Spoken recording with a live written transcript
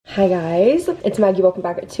Hi guys, it's Maggie. Welcome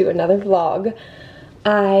back to another vlog.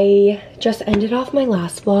 I just ended off my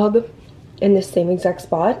last vlog in the same exact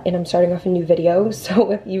spot and I'm starting off a new video.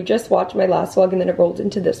 So if you just watched my last vlog and then it rolled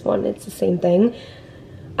into this one, it's the same thing.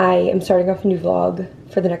 I am starting off a new vlog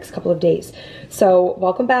for the next couple of days. So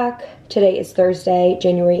welcome back. Today is Thursday,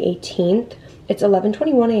 January 18th. It's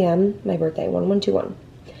 11:21 a.m. my birthday, 1121,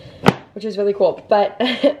 which is really cool. But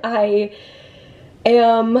I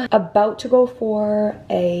am about to go for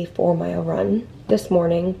a 4-mile run this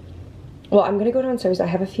morning. Well, I'm gonna go downstairs. I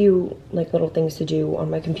have a few like little things to do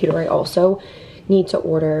on my computer. I also need to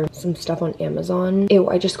order some stuff on Amazon. Ew,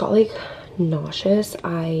 I just got like nauseous.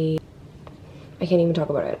 I can't even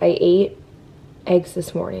talk about it. I ate eggs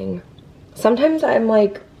this morning. Sometimes I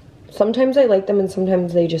like them and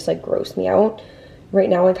sometimes they just like gross me out.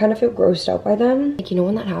 Right now I kind of feel grossed out by them. Like, you know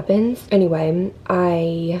when that happens? Anyway,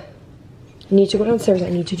 I need to go downstairs. I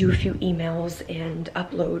need to do a few emails and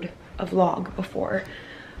upload a vlog before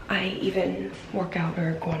I even work out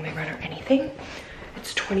or go on my run or anything.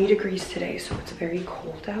 It's 20 degrees today, so it's very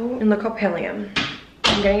cold out. And look how pale I am.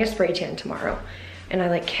 I'm getting a spray tan tomorrow and I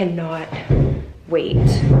like cannot wait.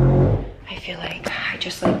 I feel like I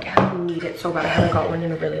just like need it so bad. I haven't got one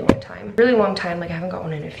in a really long time. Really long time, like I haven't got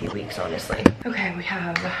one in a few weeks, honestly. Okay, we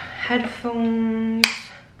have headphones.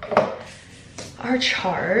 Are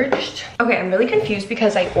charged. Okay, I'm really confused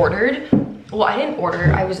because I ordered, well, I didn't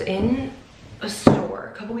order. I was in a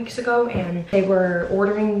store a couple weeks ago and they were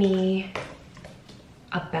ordering me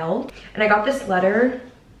a belt. And I got this letter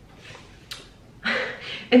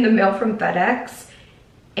in the mail from FedEx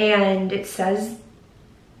and it says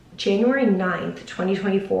January 9th,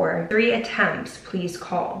 2024, 3 attempts, please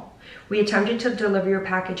call. We attempted to deliver your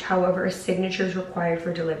package, however, a signature is required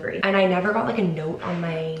for delivery. And I never got like a note on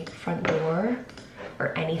my front door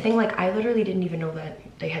or anything. Like I literally didn't even know that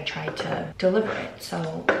they had tried to deliver it.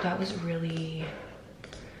 So that was really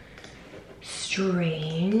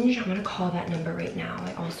strange. I'm gonna call that number right now.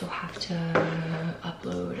 I also have to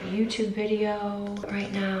upload a YouTube video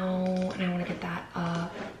right now and I wanna get that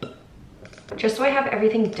up. Just so I have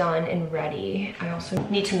everything done and ready, I also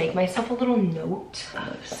need to make myself a little note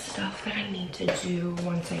of stuff that I need to do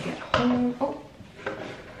once I get home. Oh, what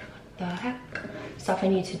the heck? Stuff I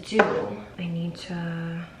need to do. I need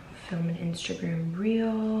to film an Instagram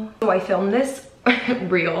reel. So I filmed this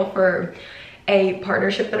reel for a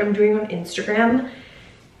partnership that I'm doing on Instagram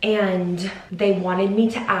and they wanted me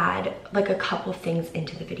to add like a couple things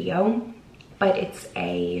into the video. But it's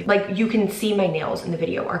a, like you can see my nails in the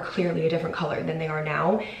video are clearly a different color than they are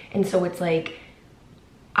now. And so it's like,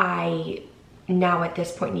 I now at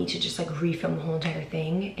this point need to just like refilm the whole entire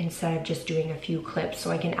thing instead of just doing a few clips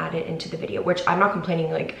so I can add it into the video, which I'm not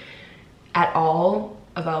complaining like at all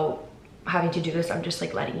about having to do this. I'm just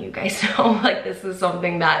like letting you guys know like this is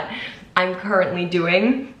something that I'm currently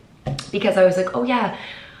doing because I was like, oh yeah,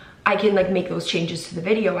 I can like make those changes to the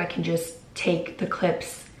video. I can just take the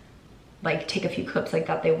clips, like take a few clips like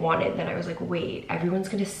that they wanted. Then I was like, wait, everyone's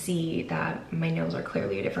gonna see that my nails are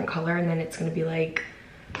clearly a different color and then it's gonna be like,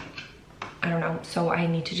 I don't know. So I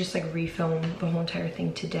need to just like refilm the whole entire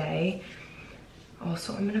thing today.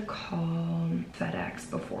 Also, I'm gonna call FedEx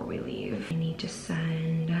before we leave. I need to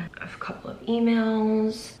send a couple of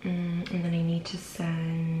emails and then I need to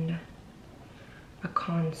send a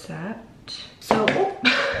concept. So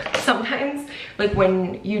sometimes like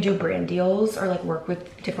when you do brand deals or like work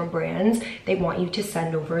with different brands, they want you to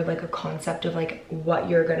send over like a concept of like what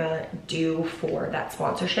you're gonna do for that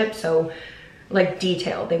sponsorship. So like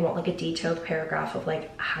detailed, they want like a detailed paragraph of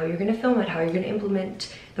like how you're gonna film it, how you're gonna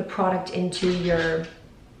implement the product into your,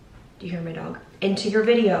 do you hear my dog? Into your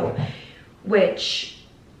video, which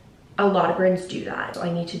a lot of brands do that. So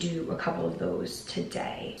I need to do a couple of those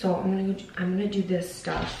today. So I'm gonna do this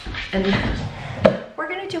stuff and we're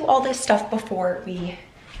gonna do all this stuff before we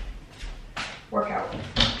work out.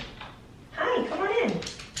 Hi, come on in.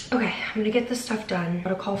 Okay, I'm gonna get this stuff done. I'm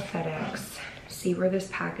gonna call FedEx, see where this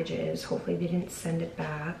package is. Hopefully they didn't send it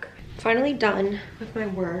back. Finally done with my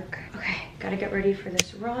work. Okay, gotta get ready for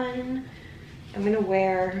this run. I'm gonna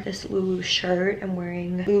wear this Lulu shirt. I'm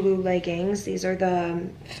wearing Lulu leggings. These are the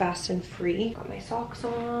Fast and Free. Got my socks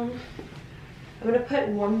on. I'm gonna put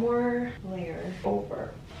one more layer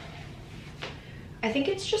over. I think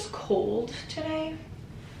it's just cold today.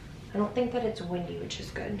 I don't think that it's windy, which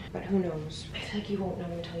is good, but who knows? I feel like you won't know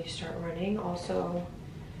until you start running. Also,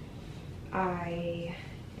 I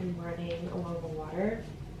am running along the water,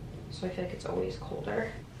 so I feel like it's always colder.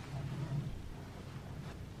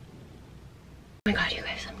 Oh my god, you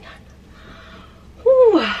guys, I'm done.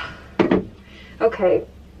 Whew. Okay,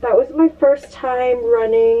 that was my first time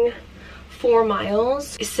running 4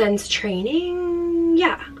 miles since training.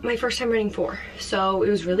 Yeah, my first time running 4. So it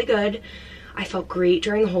was really good. I felt great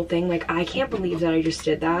during the whole thing. Like, I can't believe that I just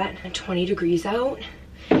did that. 20 degrees out.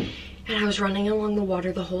 And I was running along the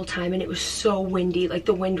water the whole time, and it was so windy. Like,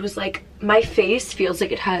 the wind was like, my face feels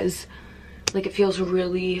like it has, like, it feels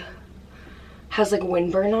really, has like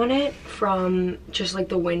windburn on it from just like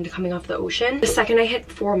the wind coming off the ocean. The second I hit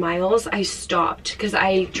 4 miles, I stopped because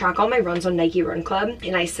I track all my runs on Nike Run Club,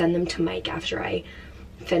 and I send them to Mike after I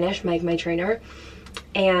finish, Mike, my trainer.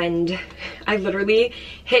 And I literally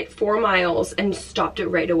hit 4 miles and stopped it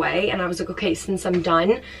right away. And I was like, okay, since I'm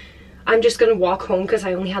done, I'm just gonna walk home because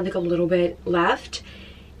I only had like a little bit left.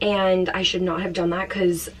 And I should not have done that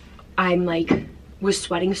because I'm like, was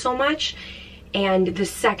sweating so much. And the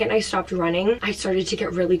second I stopped running, I started to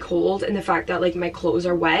get really cold, and the fact that like my clothes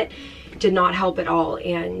are wet did not help at all,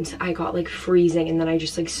 and I got like freezing, and then I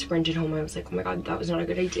just like sprinted home. I was like, oh my god, that was not a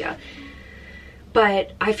good idea.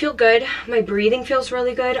 But I feel good. My breathing feels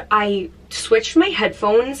really good. I switched my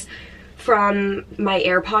headphones from my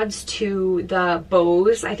AirPods to the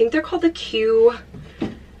Bose. I think they're called the Q.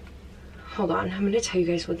 Hold on, I'm gonna tell you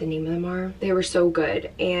guys what the name of them are. They were so good,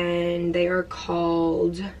 and they are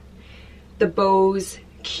called the Bose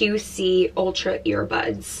QC Ultra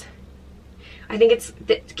Earbuds. I think it's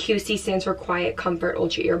the QC stands for Quiet Comfort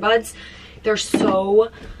Ultra Earbuds. They're so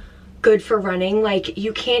good for running. Like,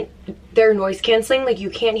 you can't, they're noise canceling. Like, you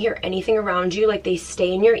can't hear anything around you. Like, they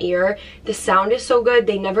stay in your ear. The sound is so good.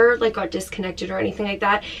 They never like got disconnected or anything like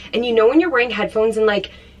that. And you know when you're wearing headphones and like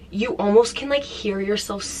you almost can like hear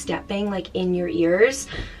yourself stepping like in your ears?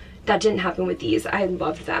 That didn't happen with these. I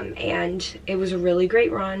loved them, and it was a really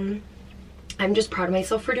great run. I'm just proud of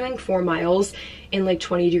myself for doing 4 miles in like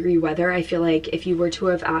 20-degree weather. I feel like if you were to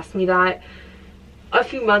have asked me that a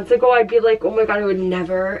few months ago, I'd be like, oh my god, I would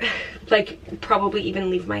never like probably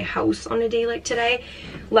even leave my house on a day like today,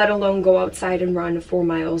 let alone go outside and run 4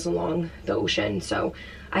 miles along the ocean. So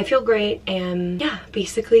I feel great. And yeah,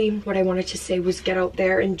 basically what I wanted to say was get out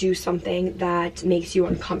there and do something that makes you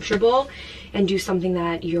uncomfortable, and do something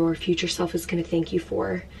that your future self is going to thank you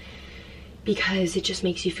for, because it just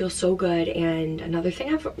makes you feel so good. And another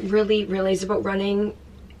thing I've really realized about running,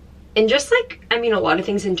 and just like, I mean, a lot of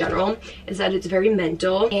things in general, is that it's very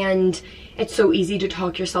mental, and it's so easy to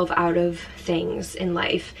talk yourself out of things in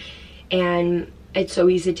life. And it's so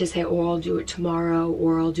easy to say, oh, I'll do it tomorrow,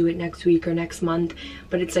 or I'll do it next week or next month.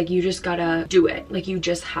 But it's like, you just gotta do it. Like, you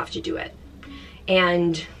just have to do it.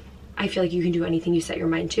 And I feel like you can do anything you set your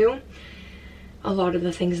mind to. A lot of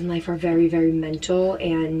the things in life are very, very mental,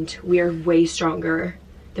 and we are way stronger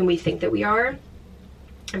than we think that we are.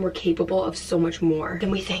 And we're capable of so much more than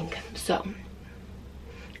we think. So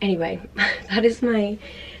anyway, that's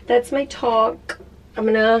my talk. I'm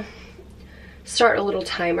gonna start a little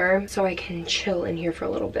timer so I can chill in here for a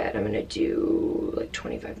little bit. I'm gonna do like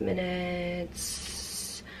 25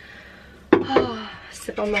 minutes.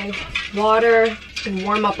 Sip on my water and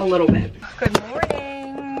warm up a little bit. Good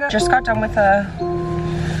morning. Just got done with a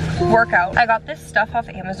workout. I got this stuff off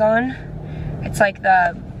Amazon. It's like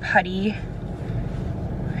the putty,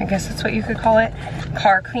 I guess that's what you could call it.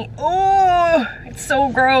 Car clean. Oh, it's so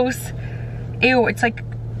gross. Ew, it's like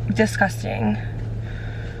disgusting.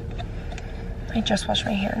 I just washed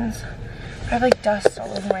my hands. I have like dust all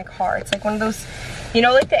over my car. It's like one of those, you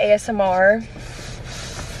know, like the ASMR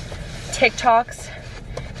TikToks,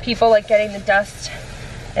 people like getting the dust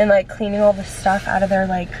and like cleaning all the stuff out of their,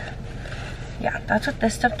 like, yeah, that's what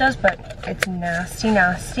this stuff does, but it's nasty,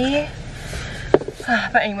 nasty.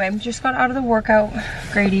 But anyway, just got out of the workout.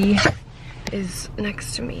 Grady is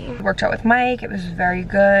next to me. Worked out with Mike. It was very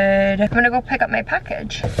good. I'm gonna go pick up my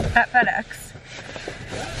package at FedEx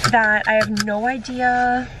that I have no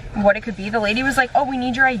idea what it could be. The lady was like, oh, we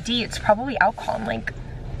need your ID. It's probably alcohol. I'm like,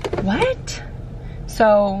 what?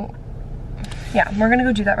 So yeah, we're gonna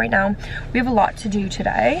go do that right now. We have a lot to do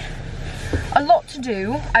today. A lot to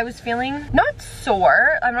do. I was feeling not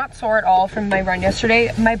sore. I'm not sore at all from my run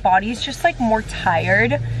yesterday. My body's just like more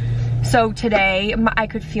tired. So today I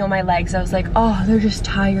could feel my legs. I was like, oh, they're just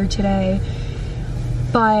tired today.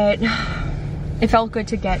 But it felt good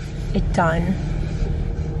to get it done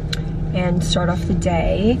and start off the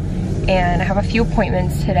day. And I have a few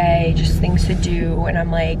appointments today, just things to do. And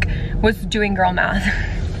I'm like, was doing girl math.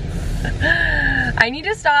 I need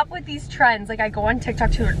to stop with these trends. Like, I go on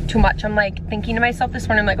TikTok too much. I'm like thinking to myself this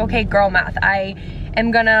morning, I'm like, okay, girl math. I am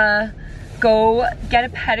gonna go get a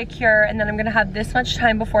pedicure, and then I'm gonna have this much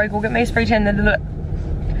time before I go get my spray tan.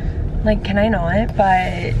 Like, can I not?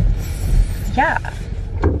 But yeah.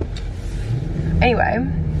 Anyway,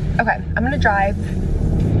 okay, I'm gonna drive.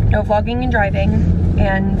 No vlogging and driving,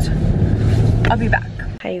 and I'll be back.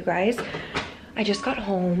 Hi you guys, I just got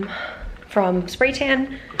home from spray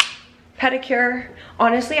tan, pedicure.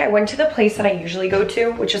 Honestly, I went to the place that I usually go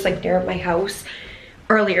to, which is like near my house,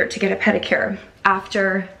 earlier to get a pedicure.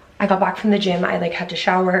 After I got back from the gym, I like had to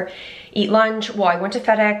shower, eat lunch. Well, I went to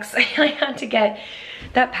FedEx. I had to get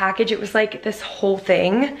that package. It was like this whole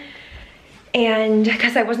thing. And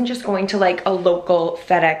because I wasn't just going to like a local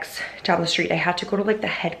FedEx down the street, I had to go to like the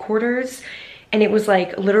headquarters, and it was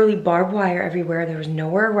like literally barbed wire everywhere. There was no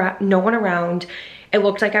one around. It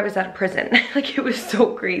looked like I was at a prison. Like it was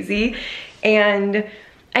so crazy. And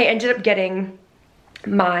I ended up getting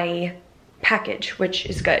my package, which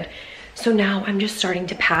is good. So now I'm just starting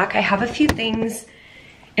to pack. I have a few things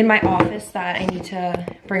in my office that I need to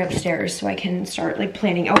bring upstairs so I can start like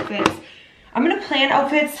planning outfits. I'm gonna plan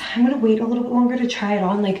outfits. I'm gonna wait a little bit longer to try it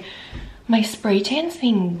on. Like my spray tan's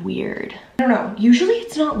being weird. I don't know, usually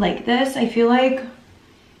it's not like this. I feel like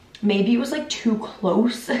maybe it was like too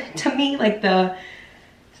close to me, like the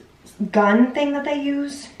gun thing that they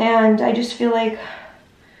use. And I just feel like,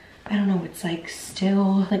 I don't know, it's like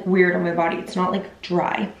still like weird on my body. It's not like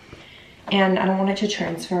dry. And I don't want it to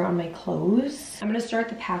transfer on my clothes. I'm gonna start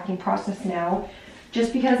the packing process now,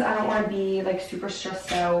 just because I don't want to be like super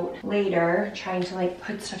stressed out later trying to like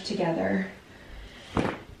put stuff together.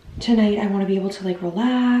 Tonight I want to be able to like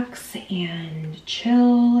relax and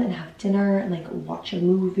chill and have dinner and like watch a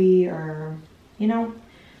movie, or you know,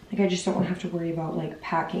 like I just don't want to have to worry about like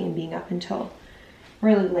packing and being up until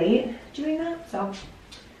really late doing that. So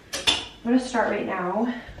I'm gonna start right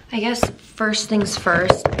now. I guess first things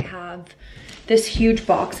first, I have this huge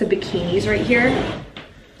box of bikinis right here.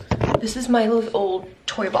 This is my little old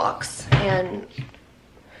toy box, and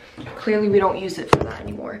clearly we don't use it for that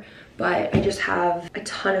anymore. But I just have a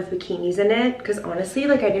ton of bikinis in it, because honestly,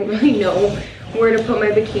 like I didn't really know where to put my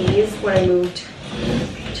bikinis when I moved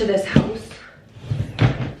to this house.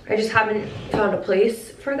 I just haven't found a place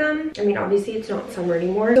for them. I mean, obviously it's not summer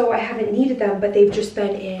anymore, so I haven't needed them, but they've just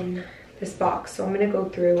been in this box. So I'm gonna go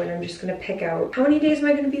through and I'm just gonna pick out, how many days am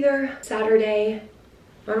I gonna be there? Saturday.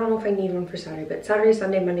 I don't know if I need one for Saturday, but Saturday,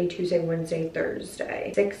 Sunday, Monday, Tuesday, Wednesday,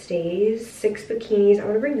 Thursday. 6 days, 6 bikinis. I'm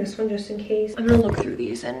gonna bring this one just in case. I'm gonna look through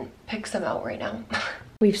these and pick some out right now.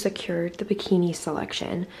 We've secured the bikini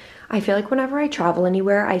selection. I feel like whenever I travel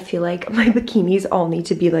anywhere, I feel like my bikinis all need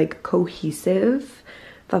to be like cohesive.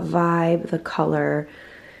 The vibe, the color.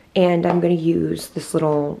 And I'm gonna use this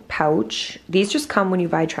little pouch. These just come when you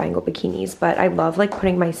buy triangle bikinis, but I love like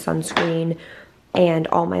putting my sunscreen and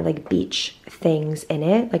all my like beach things in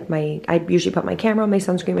it. Like I usually put my camera, my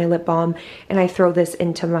sunscreen, my lip balm, and I throw this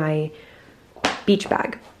into my beach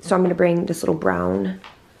bag. So I'm gonna bring this little brown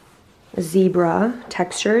zebra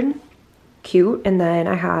textured, cute. And then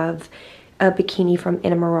I have a bikini from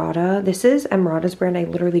Inamorata. This is Emirata's brand. I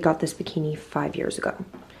literally got this bikini 5 years ago,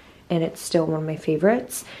 and it's still one of my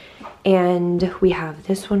favorites. And we have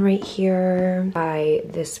this one right here by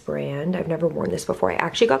this brand. I've never worn this before. I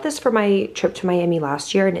actually got this for my trip to Miami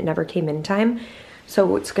last year, and it never came in time.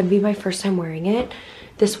 So it's gonna be my first time wearing it.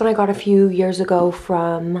 This one I got a few years ago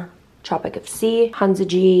from Tropic of Sea.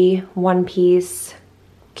 Hanzaji, one piece,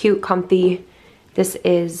 cute, comfy. This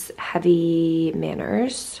is Heavy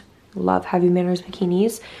Manners. Love Heavy Manners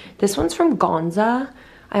bikinis. This one's from Gonza.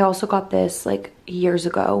 I also got this like years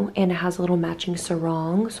ago, and it has a little matching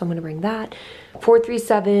sarong, so I'm gonna bring that.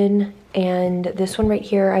 437, and this one right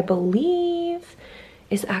here, I believe,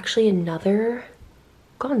 is actually another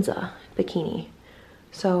Gonza bikini.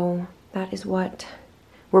 So that is what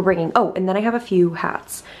we're bringing. Oh, and then I have a few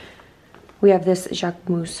hats. We have this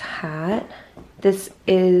Jacquemus hat. This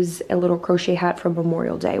is a little crochet hat from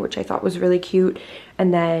Memorial Day, which I thought was really cute.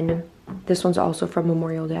 And then this one's also from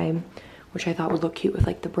Memorial Day, which I thought would look cute with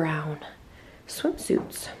like the brown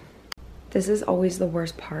swimsuits. This is always the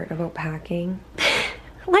worst part about packing.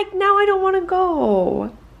 Like now I don't want to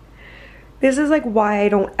go. This is like why I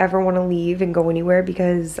don't ever want to leave and go anywhere,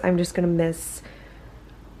 because I'm just gonna miss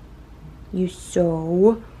you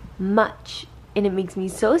so much. And it makes me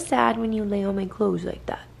so sad when you lay on my clothes like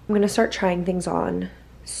that. I'm gonna start trying things on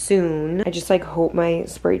soon. I just like hope my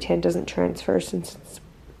spray tan doesn't transfer, since it's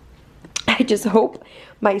I just hope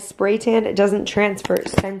my spray tan doesn't transfer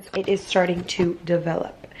since it is starting to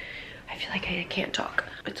develop. I feel like I can't talk.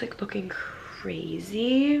 It's like looking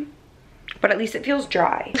crazy, but at least it feels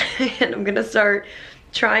dry. And I'm gonna start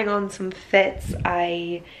trying on some fits.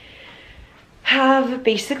 I have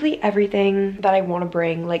basically everything that I want to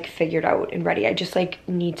bring like figured out and ready. I just like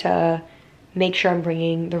need to make sure I'm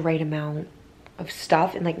bringing the right amount of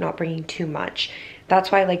stuff and like not bringing too much. That's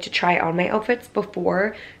why I like to try on my outfits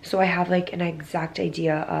before, so I have like an exact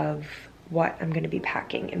idea of what I'm gonna be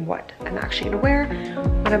packing and what I'm actually gonna wear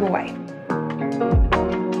when I'm away.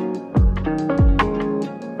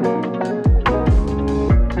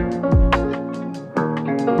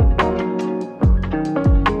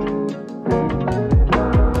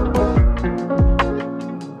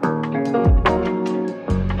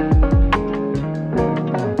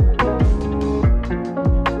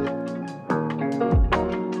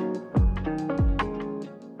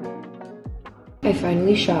 I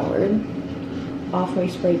finally showered off my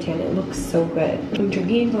spray tan. It looks so good. I'm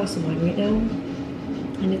drinking a glass of wine right now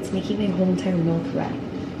and it's making my whole entire mouth red.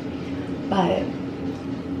 But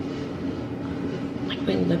like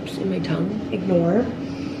my lips and my tongue, ignore.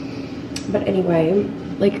 But anyway,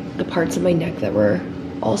 like the parts of my neck that were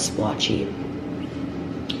all splotchy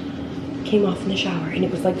came off in the shower, and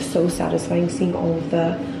it was like so satisfying seeing all of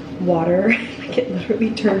the water. Like it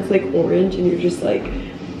literally turns like orange and you're just like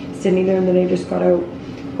sitting there, and then I just got out,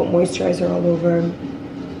 put moisturizer all over.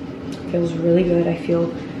 Feels really good. I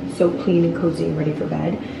feel so clean and cozy and ready for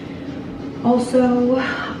bed. Also,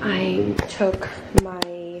 I took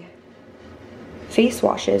my face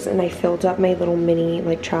washes and I filled up my little mini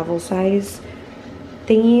like travel size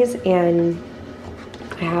thingies, and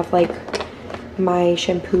I have like my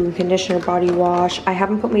shampoo and conditioner, body wash. I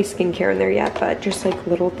haven't put my skincare in there yet, but just like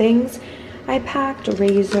little things. I packed a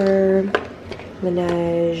razor,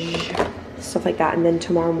 Laneige, stuff like that. And then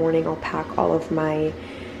tomorrow morning I'll pack all of my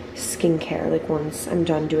skincare, like once I'm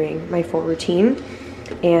done doing my full routine.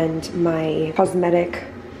 And my cosmetic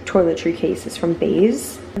toiletry case is from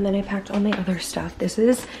Baze. And then I packed all my other stuff. This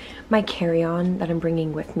is my carry-on that I'm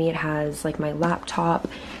bringing with me. It has like my laptop.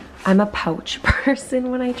 I'm a pouch person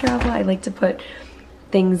when I travel. I like to put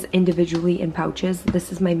things individually in pouches.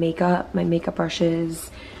 This is my makeup brushes.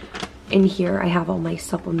 In here I have all my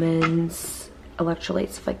supplements,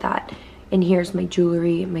 electrolytes, stuff like that. And here's my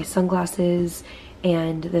jewelry, my sunglasses,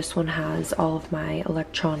 and this one has all of my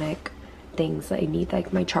electronic things that I need,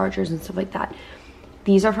 like my chargers and stuff like that.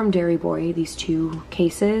 These are from Dairy Boy, these two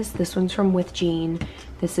cases. This one's from With Jean.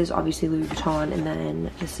 This is obviously Louis Vuitton, and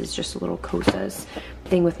then this is just a little Kosas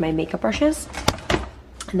thing with my makeup brushes.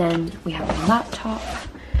 And then we have my laptop,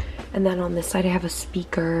 and then on this side I have a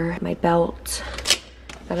speaker, my belt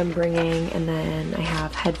that I'm bringing, and then I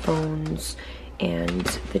have headphones and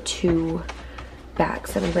the two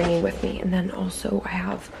bags that I'm bringing with me. And then also I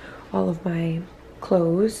have all of my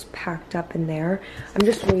clothes packed up in there. I'm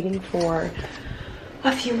just waiting for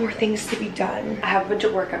a few more things to be done. I have a bunch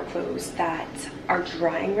of workout clothes that are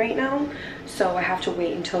drying right now, so I have to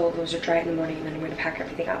wait until those are dry in the morning, and then I'm going to pack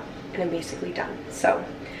everything up and I'm basically done. So,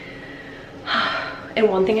 and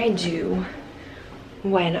one thing I do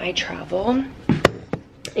when I travel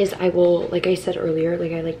is I will, like I said earlier,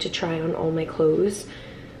 like I like to try on all my clothes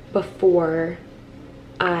before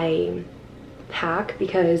I pack,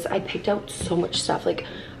 because I picked out so much stuff. Like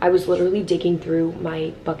I was literally digging through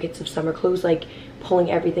my buckets of summer clothes, like pulling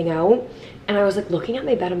everything out, and I was like looking at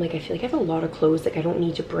my bed, I'm like, I feel like I have a lot of clothes, like I don't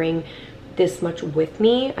need to bring this much with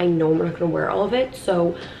me. I know I'm not gonna wear all of it.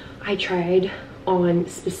 So I tried on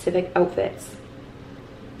specific outfits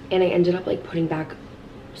and I ended up like putting back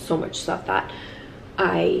so much stuff that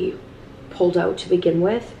I pulled out to begin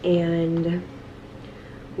with. And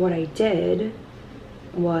what I did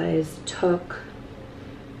was took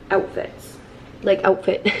outfits, like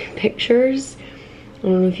outfit pictures. I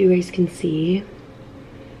don't know if you guys can see,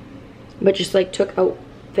 but just like took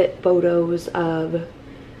outfit photos of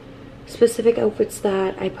specific outfits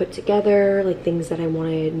that I put together, like things that I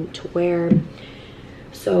wanted to wear.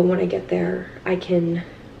 So when I get there, I can,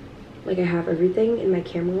 like I have everything in my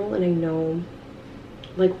camera roll and I know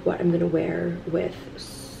like what I'm gonna wear with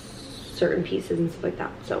certain pieces and stuff like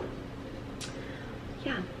that. So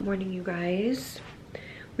yeah, morning you guys.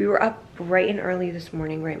 We were up bright and early this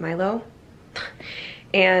morning, right Milo?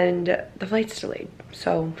 And the flight's delayed,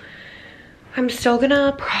 so I'm still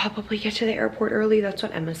gonna probably get to the airport early. That's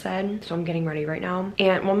what Emma said. So I'm getting ready right now.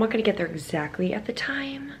 And well, I'm not gonna get there exactly at the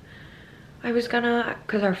time I was gonna,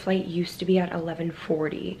 because our flight used to be at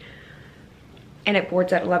 11:40 and it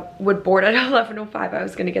boards at would board at 11:05. I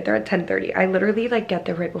was gonna get there at 10:30. I literally like get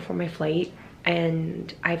there right before my flight,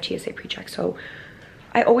 and I have TSA pre-check, so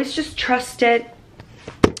I always just trust it,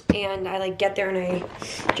 and I like get there and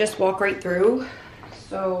I just walk right through.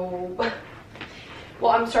 So,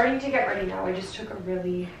 well, I'm starting to get ready now. I just took a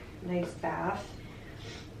really nice bath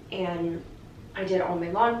and I did all my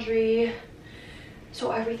laundry.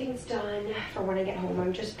 So everything's done for when I get home.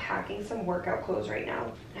 I'm just packing some workout clothes right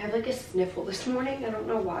now. I have like a sniffle this morning. I don't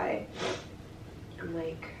know why. I'm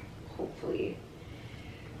like, hopefully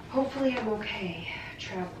hopefully I'm okay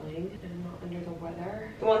traveling and not under the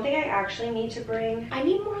weather. One thing I actually need to bring, I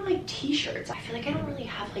need more like t-shirts. I feel like I don't really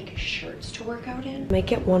have like shirts to work out in. Might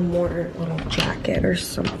get one more little jacket or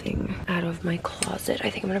something out of my closet. I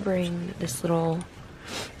think I'm gonna bring this little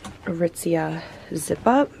Aritzia zip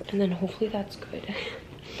up, and then hopefully that's good.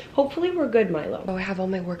 Hopefully we're good, Milo. Oh, I have all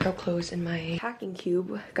my workout clothes in my packing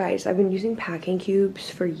cube. Guys, I've been using packing cubes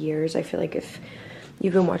for years. I feel like if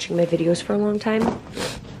you've been watching my videos for a long time,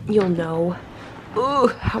 you'll know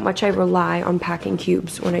how much I rely on packing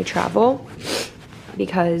cubes when I travel,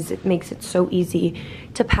 because it makes it so easy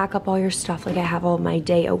to pack up all your stuff. Like I have all my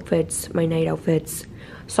day outfits, my night outfits,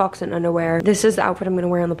 socks and underwear. This is the outfit I'm gonna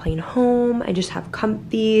wear on the plane home. I just have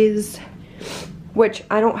comfies, which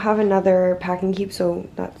I don't have another packing cube, so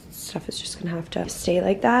that stuff is just gonna have to stay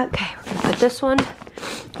like that. Okay, we're gonna put this one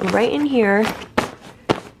right in here.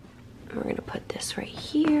 We're gonna put this right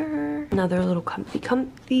here. Another little comfy.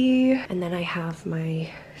 And then I have my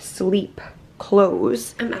sleep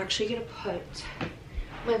clothes. I'm actually gonna put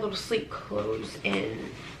my little sleep clothes in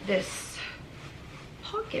this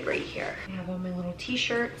pocket right here. I have all my little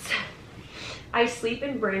t-shirts. I sleep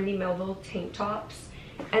in Brandy Melville tank tops,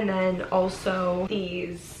 and then also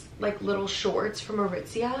these like little shorts from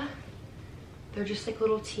Aritzia. They're just like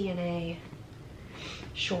little TNA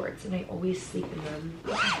shorts, and I always sleep in them.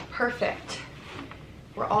 Okay, perfect.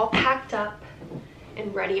 We're all packed up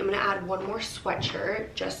and ready. I'm gonna add one more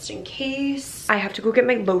sweatshirt just in case. I have to go get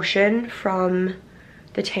my lotion from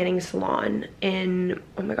the tanning salon in,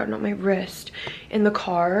 oh my god, not my wrist, in the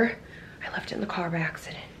car. I left it in the car by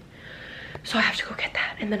accident. So I have to go get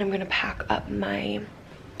that, and then I'm gonna pack up my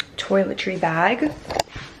toiletry bag.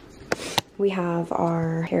 We have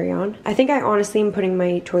our carry-on. I think I honestly am putting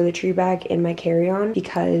my toiletry bag in my carry-on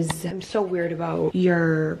because I'm so weird about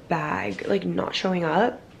your bag like not showing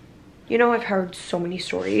up. You know, I've heard so many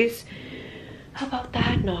stories about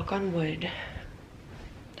that, knock on wood.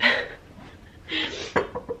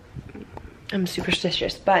 I'm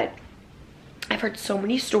superstitious, but I've heard so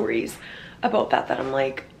many stories about that I'm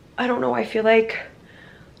like, I don't know, I feel like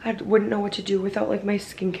I wouldn't know what to do without like my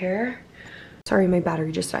skincare. Sorry, my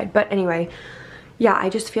battery just died. But anyway, yeah, I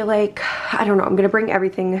just feel like, I don't know, I'm gonna bring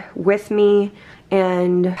everything with me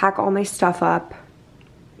and pack all my stuff up.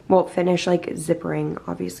 Well, finish like zippering,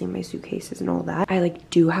 obviously, my suitcases and all that. I like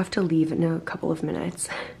do have to leave in a couple of minutes.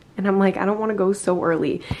 And I'm like, I don't wanna go so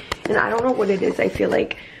early. And I don't know what it is. I feel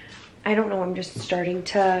like, I don't know, I'm just starting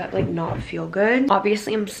to like not feel good.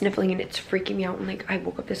 Obviously I'm sniffling and it's freaking me out, and like I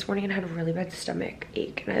woke up this morning and had a really bad stomach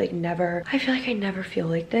ache, and I feel like I never feel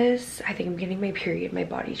like this. I think I'm getting my period. My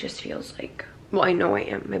body just feels like, well, I know I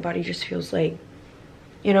am. My body just feels like,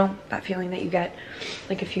 you know, that feeling that you get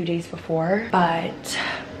like a few days before. But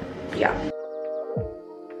yeah.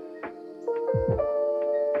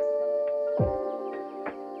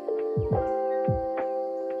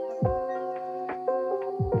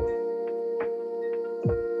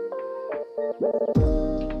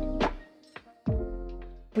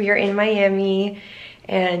 We are in Miami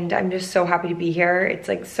and I'm just so happy to be here. It's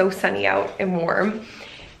like so sunny out and warm,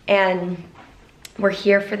 and we're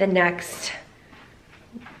here for the next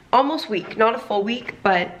almost week. Not a full week,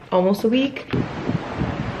 but almost a week.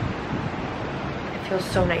 It feels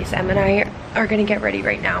so nice. Em and I are gonna get ready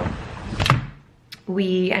right now.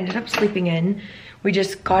 We ended up sleeping in. We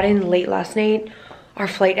just got in late last night. Our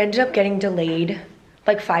flight ended up getting delayed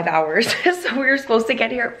like 5 hours. So we were supposed to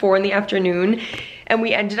get here at 4 in the afternoon, and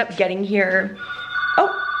we ended up getting here, oh,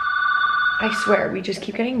 I swear, we just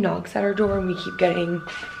keep getting knocks at our door, and we keep getting,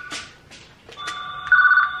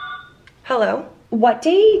 hello? What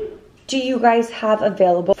day do you guys have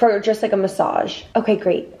available for just like a massage? Okay,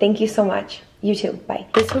 great, thank you so much. You too, bye.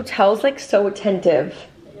 This hotel's like so attentive.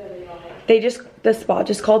 The spa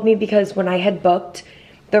just called me because when I had booked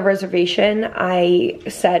the reservation, I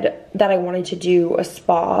said that I wanted to do a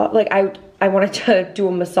spa. Like I wanted to do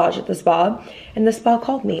a massage at the spa, and the spa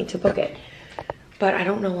called me to book it. But I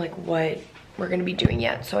don't know like what we're gonna be doing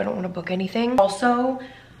yet, so I don't want to book anything. Also,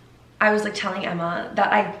 I was like telling Emma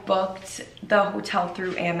that I booked the hotel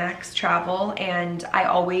through Amex Travel, and I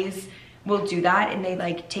always will do that, and they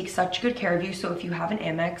like take such good care of you. So if you have an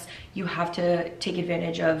Amex, you have to take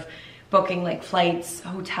advantage of booking like flights,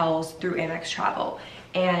 hotels through Amex Travel.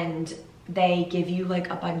 And they give you like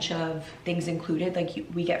a bunch of things included. Like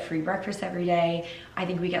we get free breakfast every day. I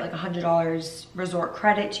think we get like $100 resort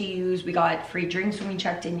credit to use. We got free drinks when we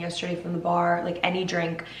checked in yesterday from the bar, like any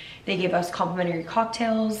drink. They gave us complimentary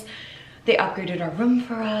cocktails. They upgraded our room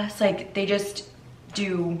for us. Like they just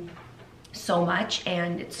do so much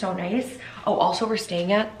and it's so nice. Oh, also we're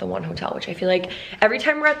staying at the one hotel, which I feel like every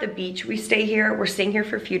time we're at the beach, we stay here. We're staying here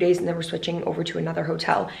for a few days and then we're switching over to another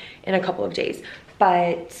hotel in a couple of days.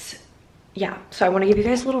 But yeah, so I want to give you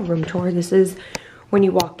guys a little room tour. This is when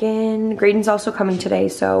you walk in. Graydon's also coming today,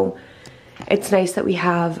 so it's nice that we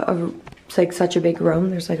have it's like such a big room.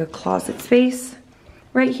 There's like a closet space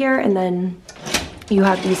right here, and then you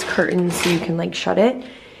have these curtains so you can like shut it.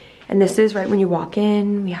 And this is right when you walk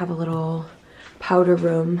in. We have a little powder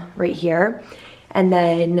room right here, and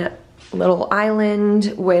then a little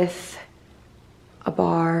island with a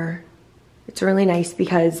bar. It's really nice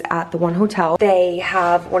because at the one hotel, they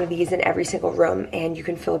have one of these in every single room and you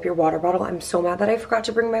can fill up your water bottle. I'm so mad that I forgot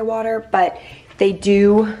to bring my water, but they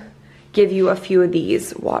do give you a few of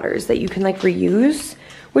these waters that you can like reuse,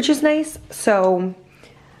 which is nice. So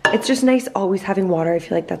it's just nice always having water. I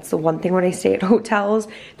feel like that's the one thing when I stay at hotels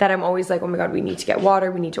that I'm always like, oh my God, we need to get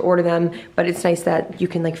water, we need to order them. But it's nice that you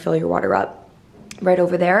can like fill your water up right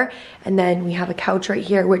over there. And then we have a couch right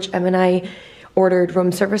here, which Em and I ordered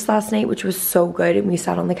room service last night, which was so good. And we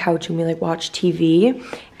sat on the couch and we like watched TV,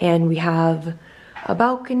 and we have a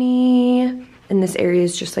balcony, and this area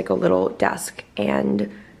is just like a little desk and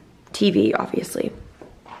TV, obviously.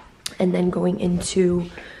 And then going into,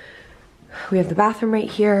 we have the bathroom right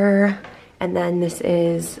here, and then this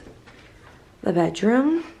is the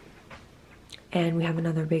bedroom, and we have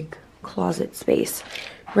another big closet space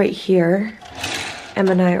right here. Em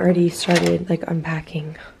and I already started like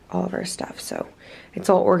unpacking all of our stuff, so it's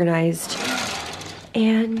all organized.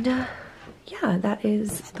 And yeah, that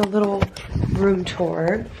is the little room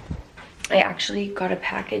tour. I actually got a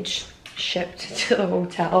package shipped to the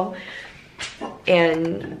hotel,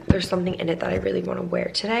 and there's something in it that I really want to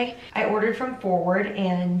wear today. I ordered from Forward,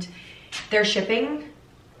 and their shipping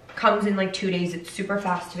comes in like 2 days. It's super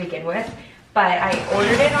fast to begin with, but I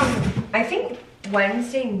ordered it on, I think,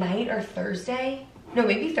 Wednesday night or Thursday. No,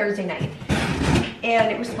 maybe Thursday night.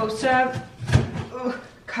 And it was supposed to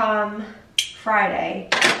come Friday,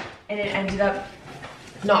 and it ended up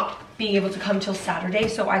not being able to come till Saturday.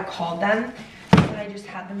 So I called them and I just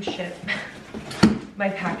had them ship my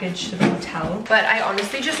package to the hotel. But I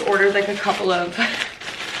honestly just ordered like a couple of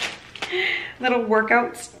little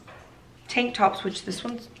workouts tank tops, which this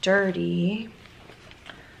one's dirty,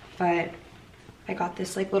 but I got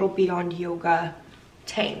this like little Beyond Yoga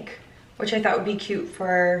tank, which I thought would be cute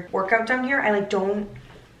for workout down here.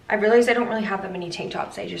 I realized I don't really have that many tank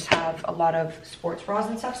tops. I just have a lot of sports bras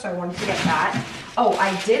and stuff, so I wanted to get that. Oh,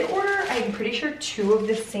 I did order, I'm pretty sure 2 of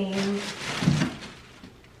the same.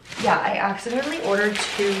 Yeah, I accidentally ordered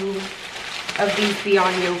 2 of these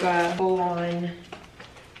Beyond Yoga full-on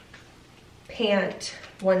pant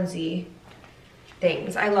onesie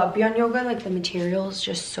things. I love Beyond Yoga, like the material is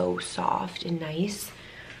just so soft and nice.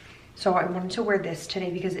 So I wanted to wear this today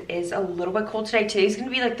because it is a little bit cold today. Today's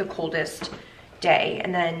gonna be like the coldest day,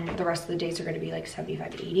 and then the rest of the days are gonna be like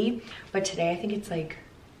 75, 80. But today I think it's like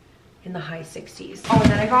in the high 60s. Oh,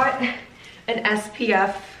 and then I got an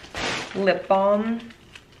SPF lip balm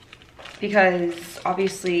because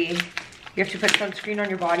obviously you have to put sunscreen on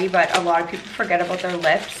your body, but a lot of people forget about their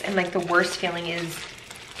lips, and like the worst feeling is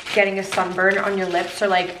getting a sunburn on your lips, or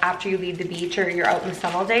like after you leave the beach or you're out in the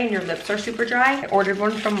sun all day and your lips are super dry. I ordered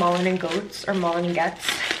one from Mullen & Goats, or Mullen & Getz.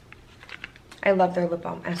 I love their lip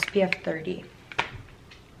balm, SPF 30.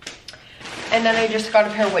 And then I just got a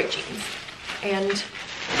pair of white jeans, and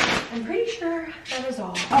I'm pretty sure that is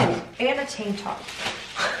all. Oh, and a tank top.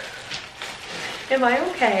 Am I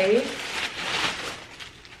okay?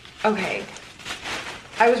 Okay.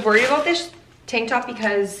 I was worried about this tank top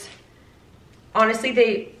because honestly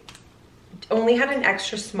they only had an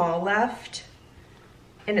extra small left,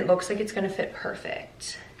 and it looks like it's gonna fit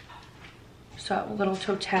perfect. So a little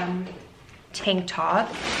totem tank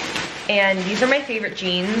top, and these are my favorite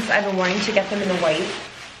jeans. I've been wanting to get them in the white.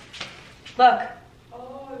 Look.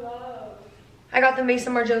 Oh, I love. I got the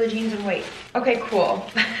Mason Margiela jeans in white. Okay, cool.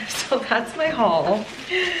 So that's my haul.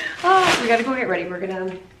 Oh, we gotta go get ready. We're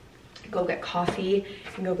gonna go get coffee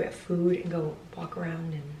and go get food and go walk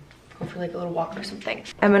around and go for like a little walk or something.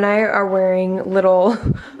 Em and I are wearing our little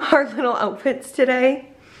outfits today.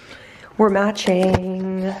 We're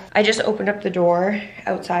matching. I just opened up the door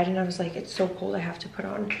outside and I was like, it's so cold, I have to put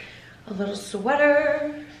on a little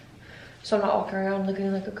sweater so I'm not walking around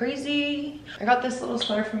looking like a crazy. I got this little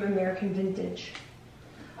sweater from American Vintage.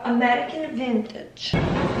 American Vintage.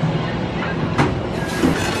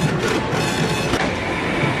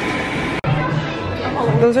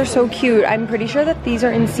 Those are so cute. I'm pretty sure that these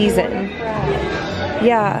are in season.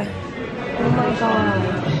 Yeah. Oh my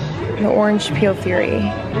god. The Orange Peel Theory.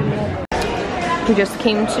 We just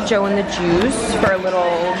came to Joe and the Juice for a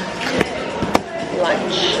little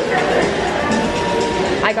lunch.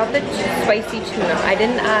 I got the spicy tuna. I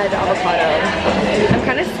didn't add avocado. I'm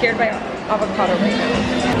kind of scared by avocado right now.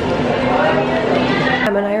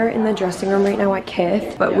 Em and I are in the dressing room right now at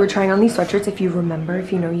Kith, but we're trying on these sweatshirts. If you remember,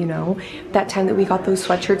 if you know, you know. That time that we got those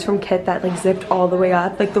sweatshirts from Kith that like zipped all the way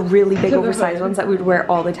up, like the really big oversized ones that we'd wear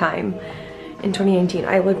all the time in 2019.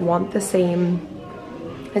 I like want the same,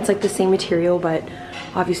 it's like the same material, but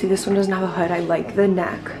obviously this one doesn't have a hood. I like the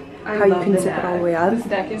neck. How you can zip it all the way up. This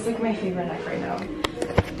neck is like my favorite neck right now.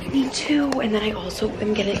 Me too. And then I also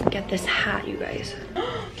am gonna get this hat, you guys.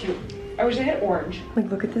 Cute. I wish I had orange.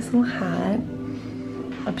 Like, look at this little hat.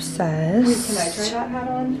 Obsessed. Wait, can I try that hat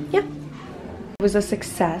on? Yeah. It was a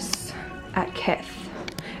success at Kith.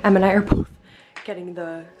 Em and I are both getting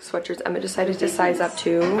the sweatshirts. Emma decided to size up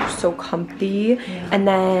too. So comfy. Yeah. And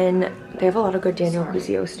then they have a lot of good Daniel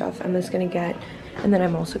Ruzio stuff Emma's gonna get. And then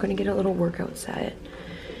I'm also gonna get a little workout set.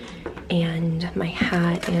 And my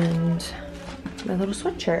hat and my little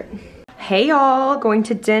sweatshirt. Hey y'all, going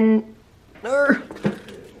to dinner.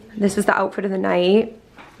 This is the outfit of the night.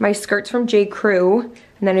 My skirt's from J. Crew,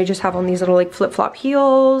 and then I just have on these little like flip-flop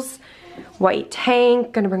heels, white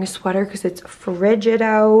tank, gonna bring a sweater because it's frigid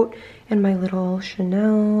out, and my little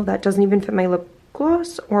Chanel. That doesn't even fit my lip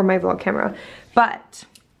gloss or my vlog camera. But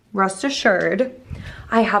rest assured,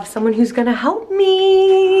 I have someone who's gonna help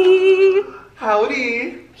me.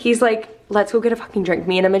 Howdy. He's like, let's go get a fucking drink.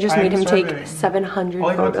 Me and Emma just made him take 700 All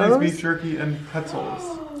I got photos. is beef jerky and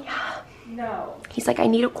pretzels. Yeah. No. He's like, I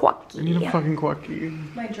need a quacky. I need a fucking quacky.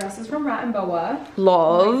 My dress is from Rat and Boa.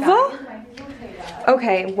 Love.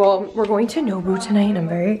 Okay, well, we're going to Nobu tonight, and I'm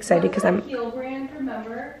very excited because I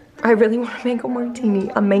really want to make a martini,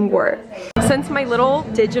 a mango. Since my little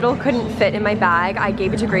digital couldn't fit in my bag, I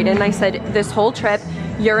gave it to Graydon and I said, this whole trip,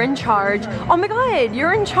 you're in charge. Oh my God,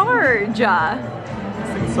 you're in charge.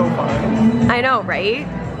 It's so fun. I know, right?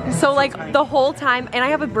 So like the whole time, and I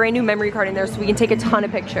have a brand new memory card in there so we can take a ton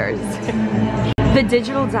of pictures. The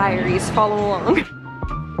digital diaries, follow along.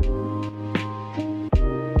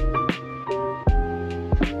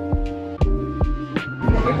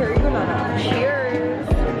 Cheers.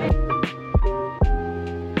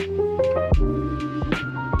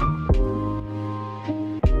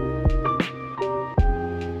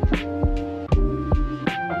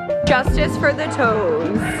 Justice for the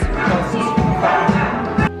toes.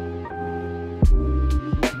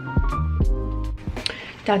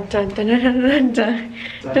 Dun dun dun dun dun dun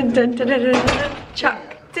dun dun dun dun dun. Chuck.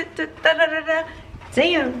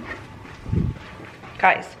 Damn.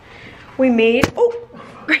 Guys, we made, oh,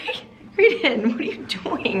 Graydon, what are you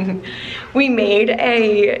doing? We made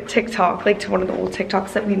a TikTok, like to one of the old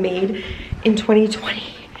TikToks that we made in 2020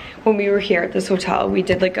 when we were here at this hotel. We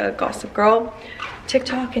did like a Gossip Girl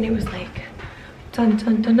TikTok, and it was like dun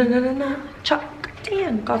dun dun dun dun dun, dun Chuck,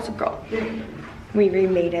 damn, Gossip Girl. We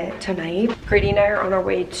remade it tonight. Grady and I are on our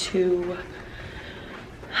way to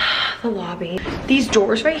the lobby. These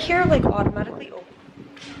doors right here like automatically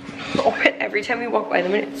open every time we walk by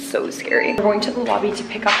them, and it's so scary. We're going to the lobby to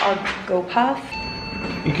pick up our Go Puff.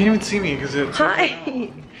 You can't even see me because it's...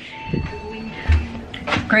 Hi!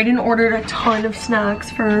 Graydon ordered a ton of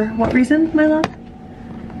snacks for what reason, my love?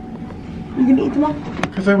 You gonna eat them all?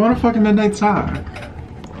 Because I want a fucking midnight snack.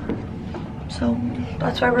 So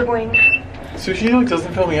that's why we're going. Sushi like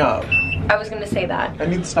doesn't fill me up. I was gonna say that. I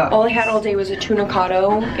need snacks. All I had all day was a tuna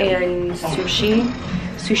cotto and sushi.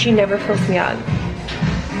 Sushi never fills me up.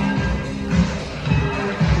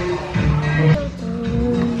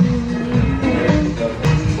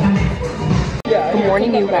 Good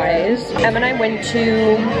morning, you guys. Em and I went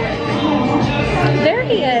to... There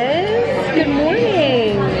he is. Good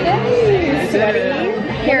morning. Hey. Sweaty.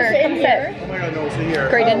 Here, come sit. Oh my god, no, sit here.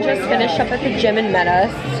 Graydon just finished up at the gym and met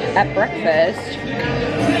us at breakfast.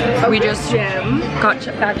 We just got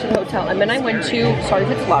back to the hotel. Em and I went to... Sorry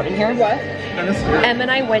if it's loud in here. What? Em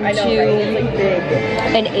and I went to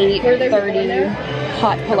an 8:30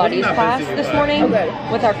 hot Pilates class this morning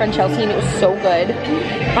with our friend Chelsea, and it was so good.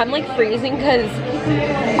 I'm like freezing because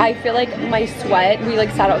I feel like my sweat, we like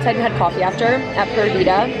sat outside and had coffee after at Pura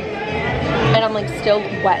Vida, and I'm like still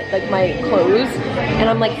wet, like my clothes, and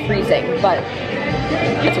I'm like freezing, but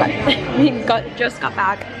it's okay. We just got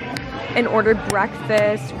back and ordered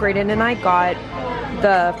breakfast. Graydon and I got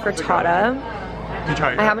the frittata. You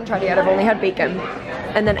tried it? I haven't tried it yet, I've only had bacon.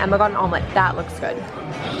 And then Emma got an omelet. That looks good.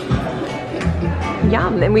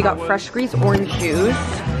 Yum. And we got fresh squeezed orange juice.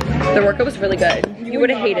 The workout was really good. You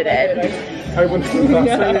would have hated it. I wouldn't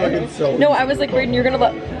have. So no, I was like, Graydon, you're gonna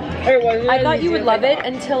love. I thought you would love it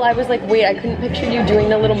until I was like, wait, I couldn't picture you doing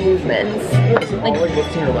the little movements. Like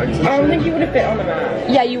lifting your legs and I don't shit. think you would have fit on the mat.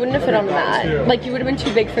 Yeah, you wouldn't have fit on the mat. Like, you would have been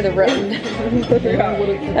too big for the room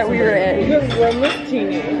that we were in. The room was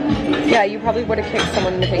teeny. Yeah, you probably would have kicked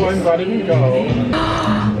someone in the Well, I'm face. glad I didn't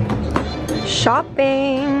go.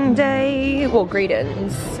 Shopping day. Well,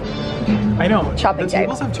 greetings. I know. Shopping the day.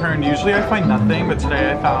 tables have turned. Usually I find nothing, but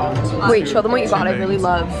today I found. Wait, show them what you got. I really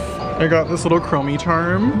love. I got this little chromie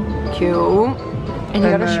charm. Cute. And you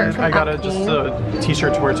got a then shirt from I got Acme. just a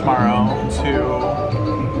t-shirt to wear tomorrow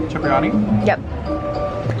to Cipriani. Yep.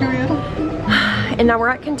 And now we're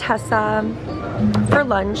at Contessa for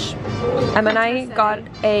lunch. Em and I got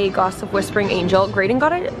a glass of Whispering Angel. Graydon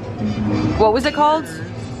got it. What was it called?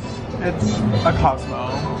 It's a Cosmo.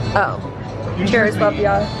 Oh. Cheers, love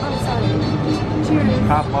ya.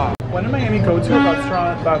 Half off. When in Miami, go to a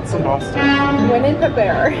restaurant that's in Boston. When in the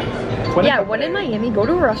bear. When in Miami, go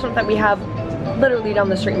to a restaurant that we have literally down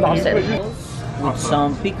the street in Boston. With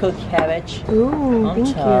some pickled cabbage Ooh, on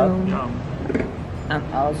thank top. you.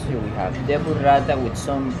 And also we have the burrata with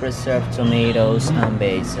some preserved tomatoes and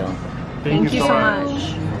basil. Thank you so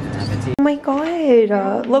much. Oh my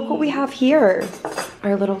god, look what we have here.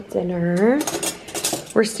 Our little dinner.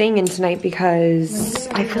 We're staying in tonight because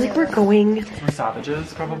I feel like we're going. We're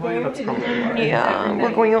savages, probably. That's probably why. Yeah,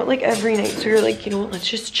 we're going out like every night. So you're like, you know what, let's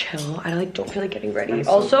just chill. I like don't feel like getting ready.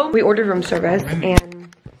 Also, we ordered room service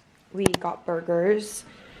and we got burgers,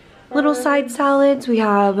 little side salads. We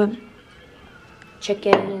have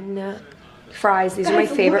chicken, fries. These are my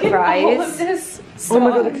favorite fries. All of this Oh my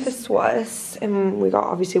god, look at the sauce. And we got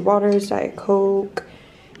obviously waters, Diet Coke,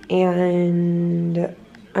 and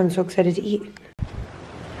I'm so excited to eat.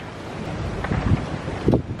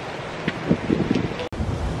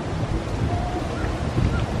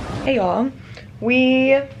 Hey y'all,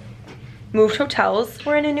 we moved hotels.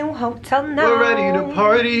 We're in a new hotel now. We're ready to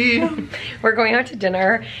party. We're going out to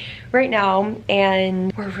dinner right now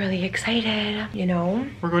and we're really excited, you know?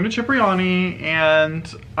 We're going to Cipriani and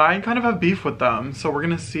I kind of have beef with them, so we're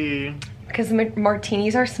gonna see. Because the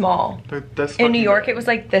martinis are small. They're this In New fucking York, big. it was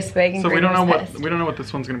like this big. And So we don't know Graydon was what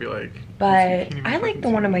this one's gonna be like. But I like the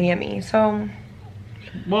one in Miami, so.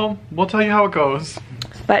 Well, we'll tell you how it goes.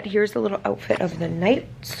 But here's the little outfit of the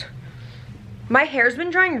night. My hair's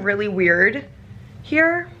been drying really weird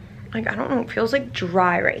here. Like, I don't know, it feels like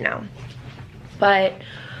dry right now. But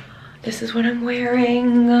this is what I'm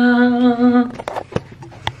wearing.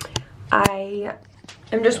 I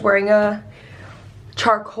am just wearing a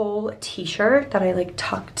charcoal t-shirt that I like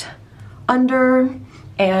tucked under.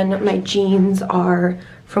 And my jeans are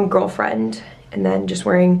from Girlfriend. And then just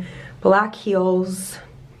wearing black heels.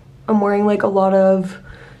 I'm wearing like a lot of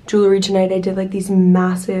jewelry tonight. I did like these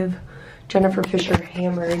massive Jennifer Fisher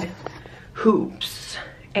hammered hoops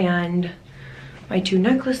and my 2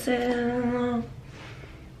 necklaces. And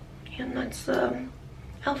that's the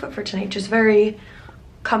outfit for tonight. Just very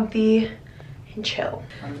comfy and chill.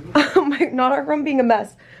 Oh my, not our room being a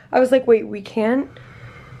mess. I was like, wait, we're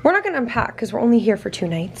not gonna unpack because we're only here for 2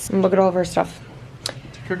 nights. And look at all of our stuff.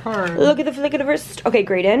 Take your card. Look at the flick of the wrist. Okay,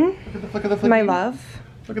 Graydon. Look at the flick of the flicky. My love.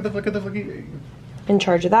 Look at the flick of the flicky. In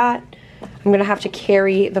charge of that. I'm gonna have to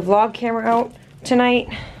carry the vlog camera out tonight.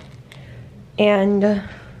 And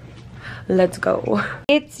let's go.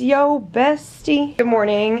 It's yo bestie. Good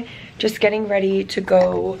morning. Just getting ready to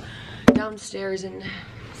go downstairs and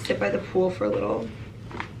sit by the pool for a little.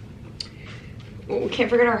 Oh, we can't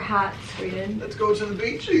forget our hats, Graydon. Let's go to the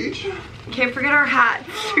beach each. Can't forget our hats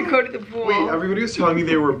to go to the pool. Wait, everybody was telling me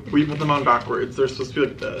we put them on backwards. They're supposed to be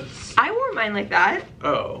like this. I wore mine like that.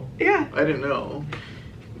 Oh. Yeah. I didn't know.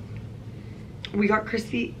 We got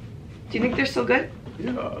crispy. Do you think they're still good?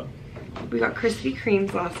 Yeah. We got Krispy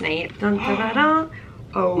Kremes last night. Dun, dun, dun, dun.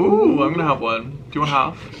 Oh. Ooh, I'm gonna have one. Do you want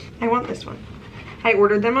half? I want this one. I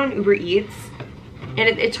ordered them on Uber Eats, and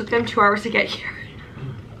it took them 2 hours to get here.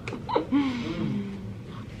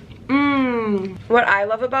 What I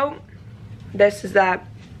love about this is that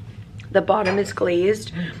the bottom is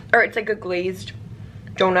glazed, or it's like a glazed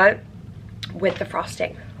donut with the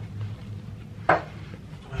frosting.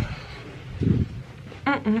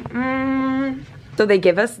 So they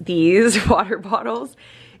give us these water bottles,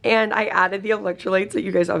 and I added the electrolytes that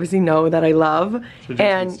you guys obviously know that I love. Should you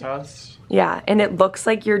And taste test? yeah, and it looks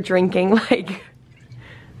like you're drinking like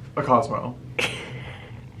A Cosmo.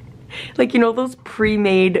 like, you know, those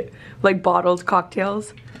pre-made like bottled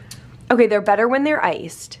cocktails. Okay, they're better when they're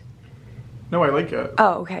iced. No, I like it.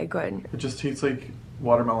 Oh, okay, good. It just tastes like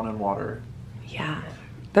watermelon and water. Yeah,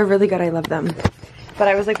 they're really good. I love them. But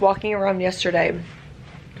I was like walking around yesterday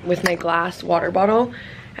with my glass water bottle,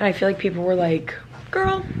 and I feel like people were like,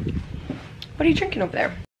 Girl, what are you drinking over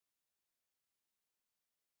there?